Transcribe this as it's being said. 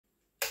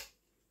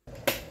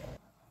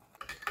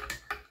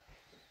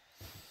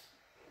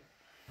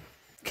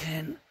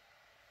Ken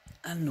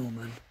and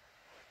Norman.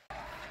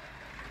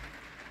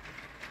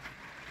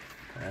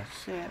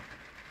 That's it.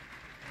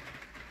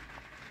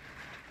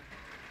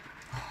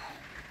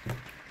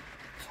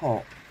 It's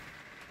hot.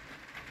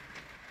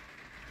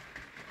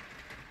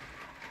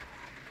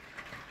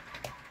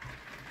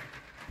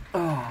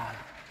 Oh,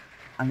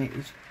 and it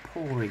is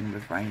pouring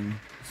with rain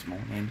this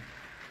morning.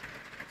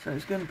 So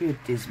it's going to be a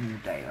dismal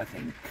day, I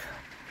think.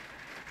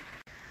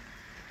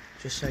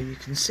 Just so you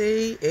can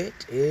see,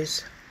 it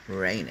is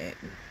raining.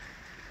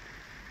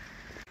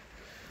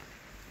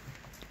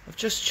 I've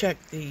just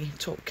checked the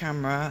top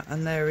camera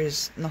and there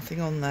is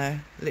nothing on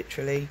there.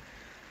 Literally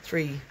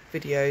 3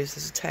 videos.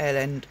 There's a tail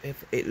end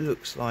if it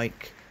looks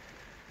like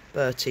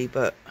Bertie,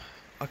 but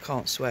I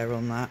can't swear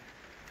on that.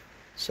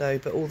 So,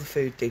 but all the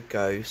food did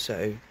go,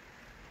 so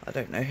I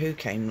don't know who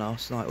came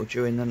last night or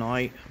during the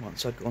night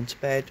once I'd gone to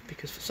bed,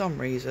 because for some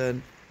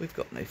reason we've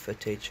got no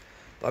footage.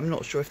 But I'm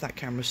not sure if that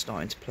camera's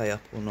starting to play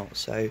up or not,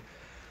 so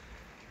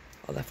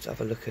I'll have to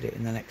have a look at it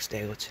in the next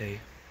day or two.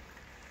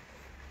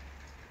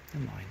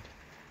 Never mind.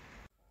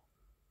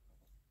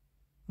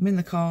 I'm in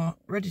the car,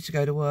 ready to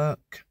go to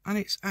work, and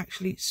it's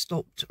actually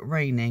stopped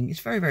raining. It's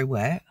very, very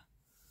wet,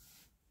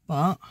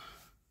 but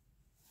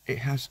it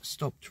has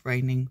stopped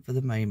raining for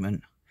the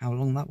moment. How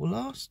long that will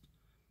last,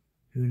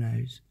 who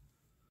knows.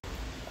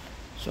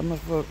 So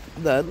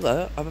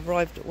I've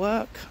arrived at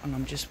work and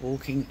I'm just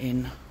walking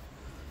in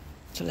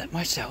to let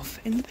myself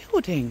in the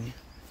building.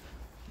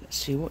 Let's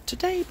see what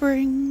today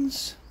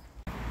brings.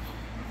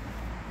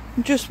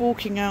 I'm just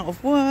walking out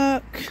of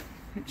work.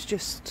 It's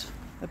just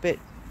a bit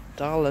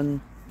dull and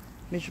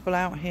miserable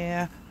out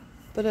here,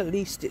 but at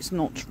least it's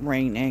not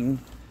raining.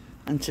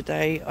 And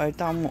today I've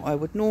done what I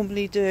would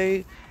normally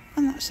do,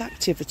 and that's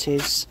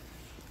activities.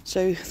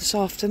 So this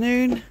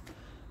afternoon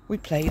we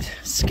played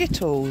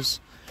Skittles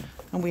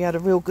and we had a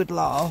real good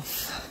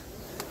laugh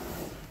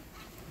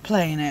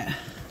playing it.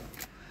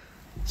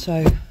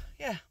 So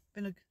yeah,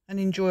 been an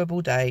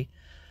enjoyable day.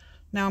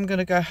 Now I'm going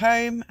to go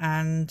home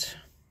and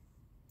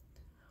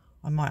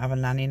I might have a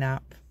nanny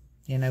nap.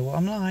 You know what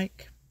I'm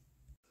like.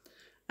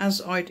 As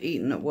I'd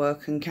eaten at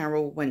work and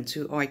Carol went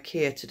to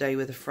IKEA today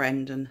with a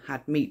friend and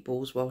had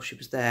meatballs while she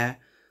was there,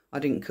 I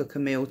didn't cook a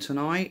meal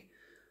tonight.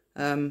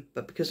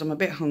 But because I'm a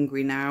bit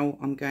hungry now,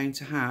 I'm going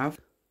to have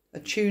a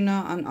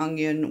tuna and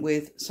onion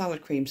with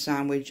salad cream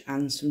sandwich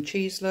and some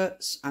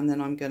cheeselets, and then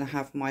I'm going to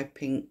have my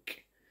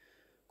pink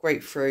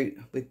grapefruit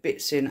with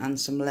bits in and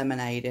some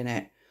lemonade in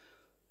it,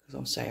 because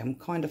I'll say I'm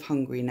kind of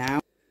hungry now.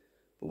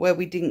 But where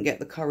we didn't get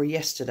the curry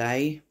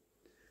yesterday,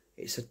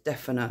 it's a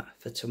definite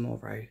for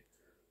tomorrow.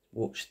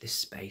 Watch this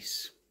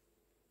space.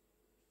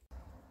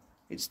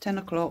 It's 10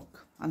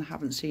 o'clock and I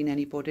haven't seen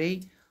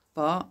anybody,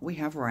 but we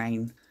have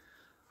rain.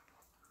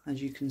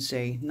 As you can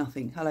see,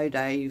 nothing, hello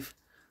Dave,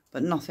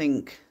 but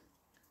nothing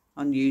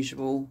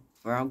unusual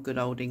for our good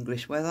old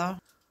English weather.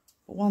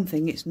 But one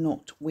thing, it's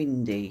not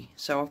windy.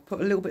 So I've put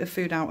a little bit of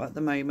food out at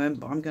the moment,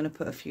 but I'm going to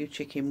put a few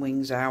chicken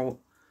wings out.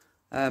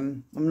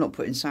 I'm not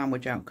putting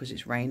sandwich out because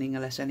it's raining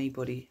unless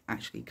anybody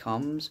actually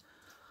comes.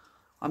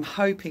 I'm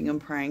hoping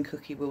and praying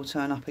Cookie will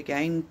turn up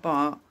again,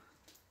 but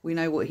we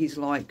know what he's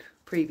like.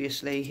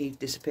 Previously, he'd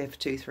disappear for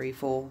 2, 3,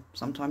 4,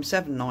 sometimes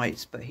 7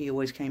 nights, but he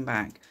always came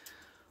back.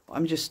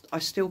 I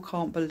still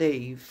can't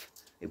believe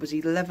it was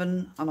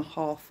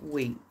 11.5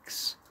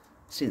 weeks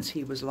since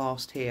he was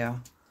last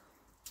here,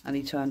 and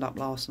he turned up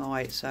last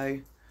night. So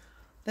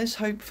there's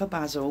hope for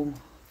Basil.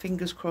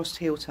 Fingers crossed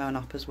he'll turn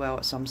up as well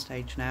at some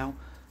stage now,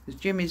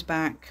 because Jimmy's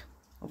back.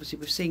 Obviously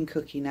we've seen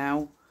Cookie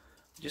now.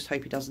 I just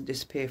hope he doesn't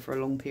disappear for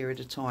a long period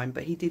of time,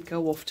 but he did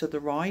go off to the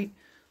right,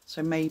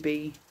 so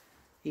maybe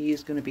he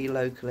is going to be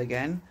local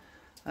again.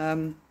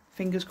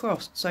 Fingers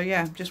crossed. So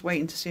yeah, just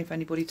waiting to see if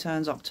anybody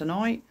turns up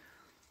tonight.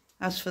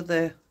 As for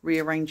the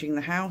rearranging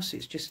the house,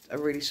 it's just a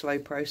really slow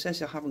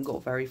process. I haven't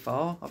got very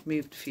far. I've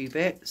moved a few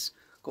bits,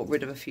 got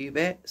rid of a few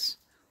bits,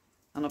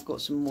 and I've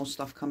got some more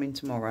stuff coming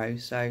tomorrow.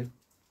 So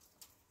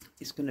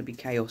it's going to be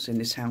chaos in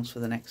this house for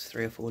the next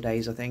 3 or 4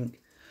 days, I think.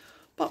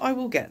 But I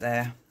will get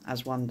there,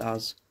 as one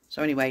does.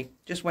 So anyway,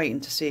 just waiting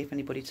to see if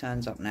anybody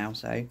turns up now.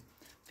 So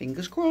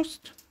fingers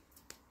crossed.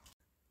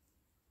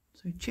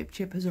 So Chip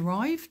Chip has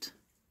arrived.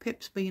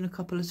 Pip's been a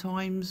couple of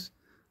times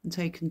and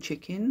taken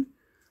chicken.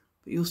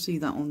 But you'll see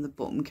that on the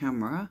bottom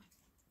camera.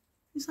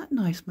 Is that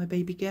nice, my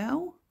baby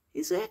girl?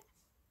 Is it?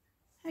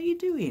 How you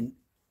doing?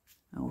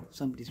 Oh,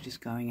 somebody's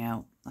just going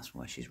out. That's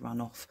why she's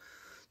run off.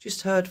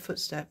 Just heard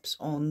footsteps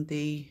on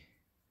the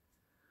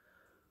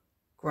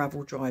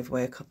gravel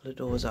driveway a couple of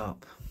doors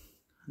up.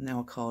 And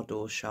now a car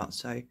door's shut,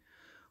 so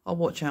I'll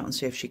watch out and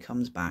see if she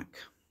comes back.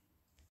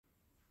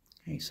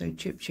 Okay, so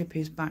Chip Chip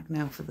is back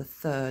now for the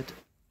 3rd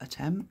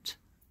attempt.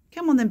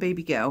 Come on then,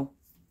 baby girl.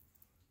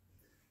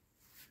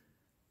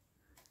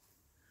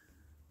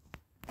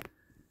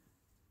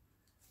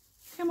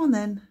 Come on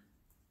then.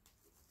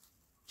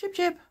 Chip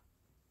Chip.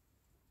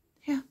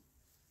 Here.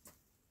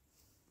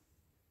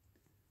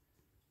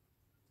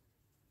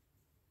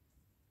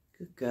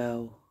 Good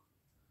girl.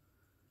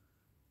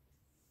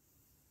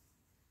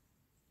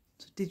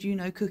 So did you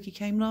know Cookie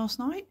came last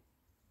night?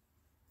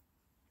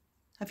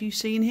 Have you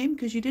seen him?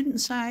 Because you didn't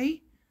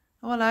say.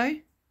 Oh, hello.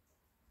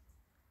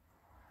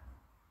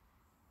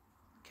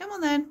 Come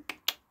on then.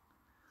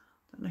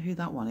 Don't know who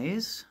that one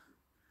is.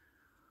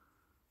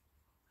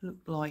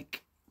 Looked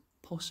like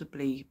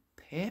possibly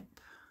Pip.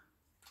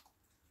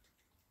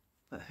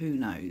 But who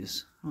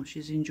knows? Oh,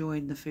 she's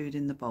enjoying the food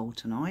in the bowl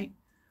tonight,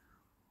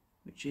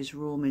 which is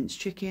raw minced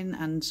chicken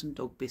and some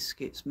dog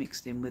biscuits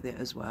mixed in with it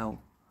as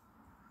well.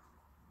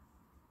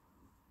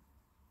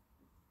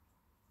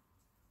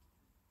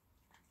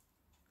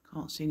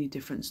 Can't see any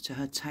difference to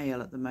her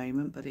tail at the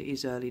moment, but it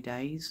is early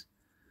days.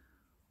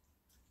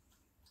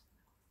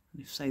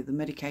 And if, say, the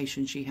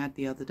medication she had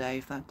the other day,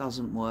 if that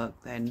doesn't work,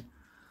 then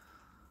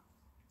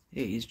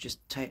it is just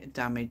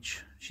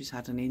damage. She's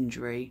had an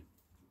injury.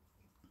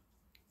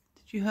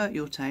 Did you hurt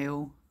your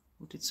tail?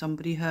 Or did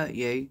somebody hurt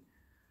you?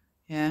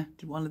 Yeah?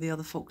 Did one of the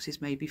other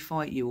foxes maybe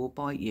fight you or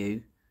bite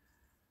you?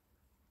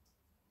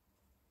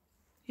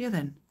 Yeah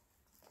then.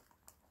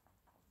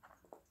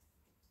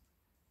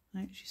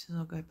 No, she says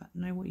I'll go back.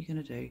 No, what are you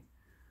going to do?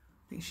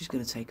 I think she's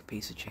going to take a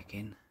piece of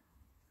chicken.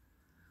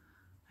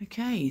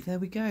 Okay, there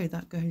we go.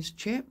 That goes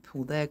Chip,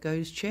 or there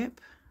goes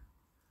Chip.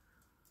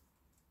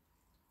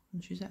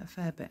 And she's ate a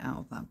fair bit out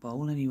of that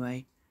bowl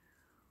anyway.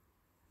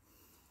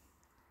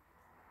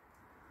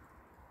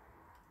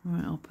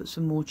 Right, I'll put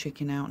some more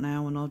chicken out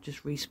now and I'll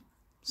just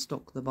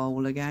restock the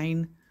bowl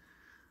again.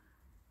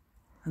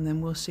 And then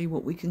we'll see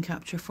what we can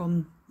capture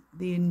from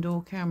the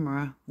indoor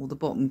camera, or the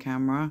bottom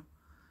camera.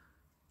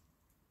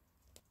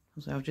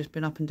 So I've just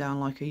been up and down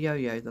like a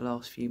yo-yo the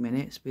last few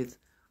minutes with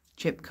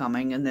Chip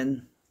coming and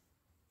then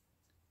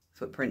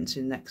footprints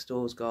in next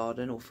door's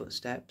garden, or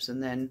footsteps,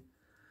 and then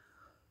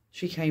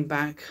she came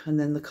back and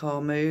then the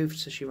car moved,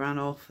 so she ran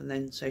off, and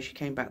then so she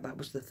came back. That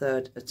was the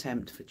third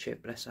attempt for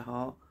Chip, bless her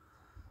heart.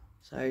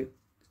 So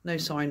no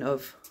sign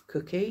of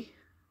Cookie,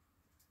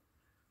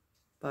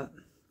 but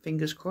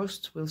fingers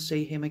crossed we'll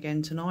see him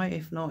again tonight,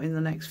 if not in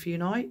the next few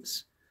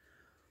nights.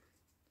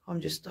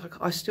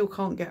 I still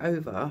can't get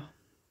over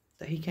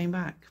that he came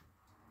back.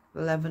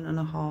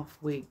 11.5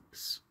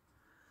 weeks.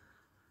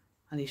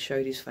 And he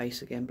showed his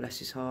face again, bless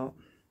his heart.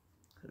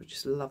 It was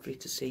just lovely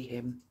to see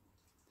him.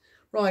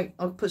 Right,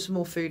 I'll put some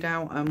more food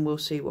out and we'll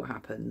see what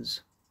happens.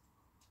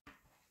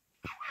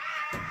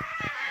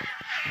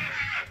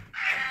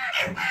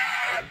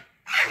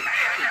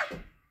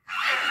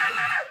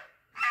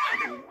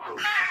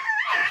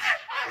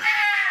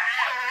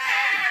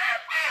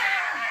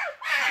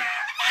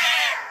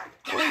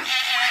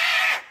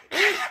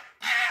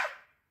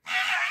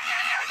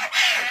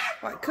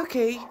 Right,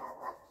 Cookie.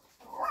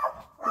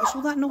 What's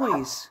all that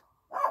noise?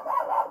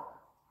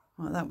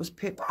 Right, that was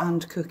Pip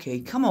and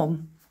Cookie. Come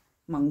on,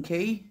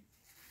 monkey.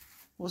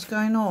 What's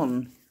going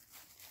on?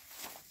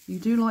 You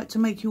do like to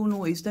make your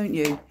noise, don't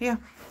you? Here.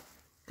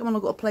 Come on,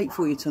 I've got a plate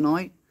for you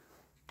tonight.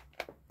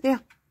 Here.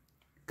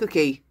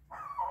 Cookie.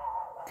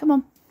 Come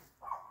on.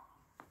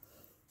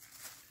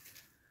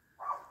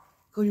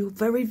 God, you're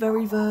very,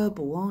 very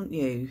verbal, aren't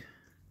you?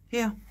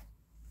 Here.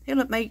 Here,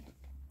 look, mate.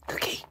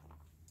 Cookie.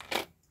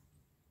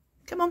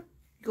 Come on.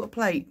 You got a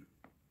plate.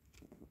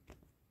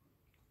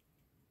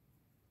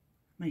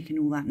 Making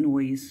all that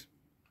noise.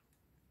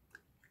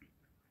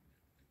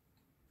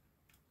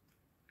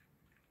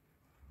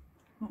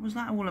 What was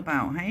that all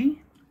about, hey?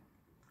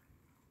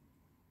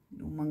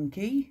 Little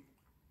monkey,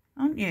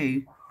 aren't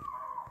you?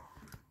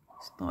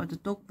 Started a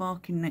dog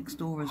barking next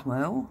door as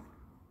well.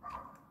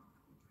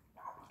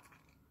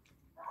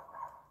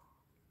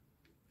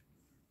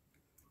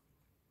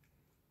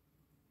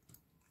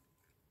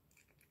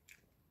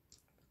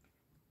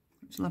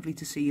 It's lovely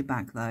to see you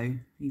back though,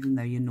 even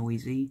though you're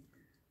noisy.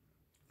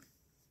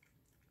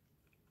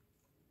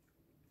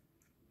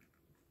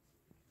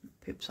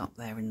 Pip's up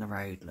there in the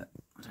road, look.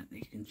 I don't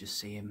think you can just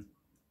see him.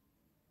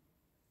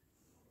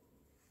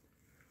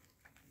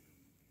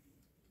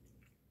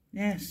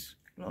 Yes,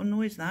 a lot of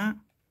noise that.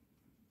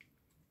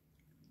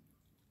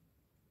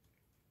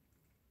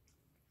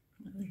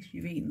 At least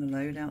you've eaten the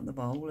load out the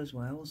bowl as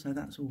well, so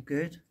that's all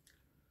good.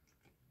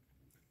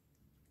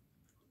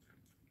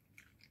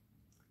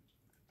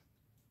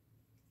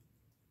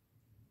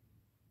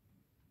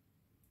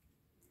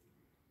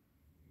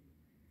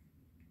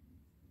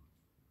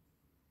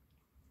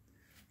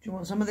 Do you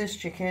want some of this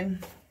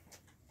chicken?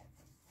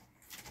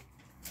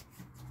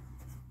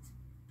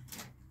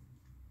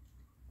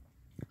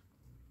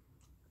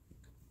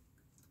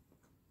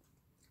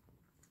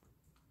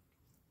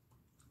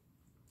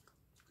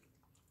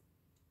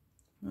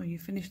 Oh, you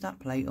finished that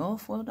plate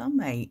off. Well done,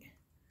 mate.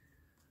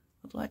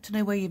 I'd like to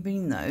know where you've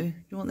been, though. Do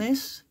you want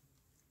this?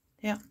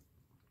 Yeah.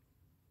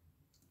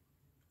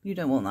 You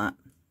don't want that.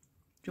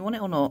 Do you want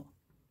it or not?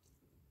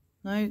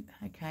 No?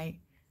 Okay.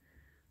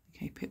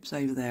 Okay, Pip's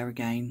over there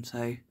again,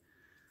 so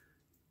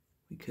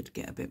we could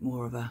get a bit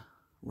more of a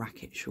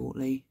racket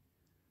shortly.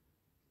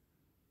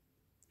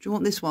 Do you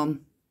want this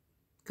one?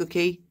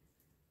 Cookie?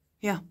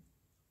 Yeah.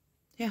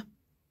 Yeah.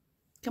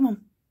 Come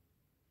on.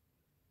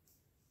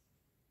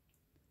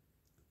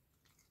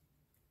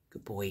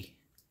 Good boy.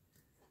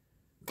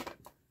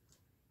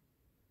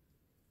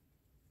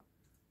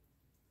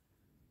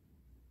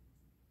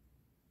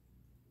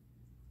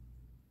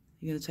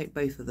 You're going to take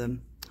both of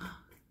them.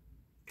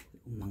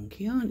 Little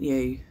monkey, aren't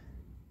you?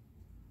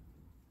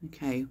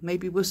 Okay,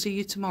 maybe we'll see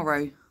you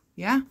tomorrow.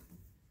 Yeah?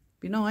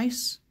 Be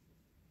nice.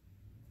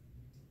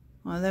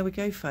 Oh, there we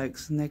go,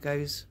 folks. And there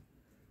goes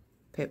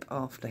Pip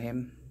after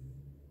him.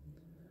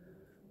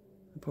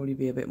 There'll probably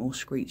be a bit more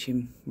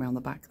screeching around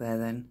the back there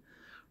then.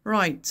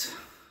 Right.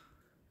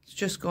 It's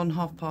just gone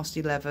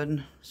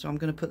 11:30, so I'm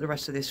going to put the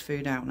rest of this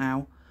food out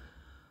now.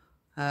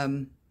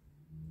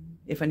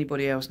 If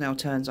anybody else now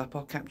turns up,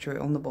 I'll capture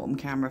it on the bottom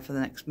camera for the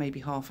next maybe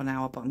half an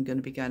hour, but I'm going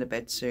to be going to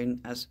bed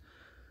soon as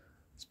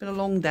it's been a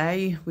long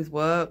day with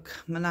work.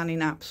 My nanny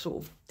nap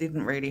sort of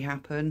didn't really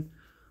happen,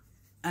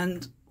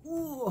 and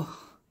ooh,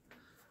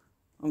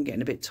 I'm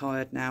getting a bit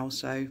tired now,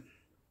 so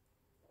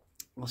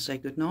I'll say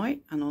good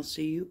night and I'll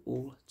see you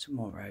all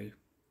tomorrow.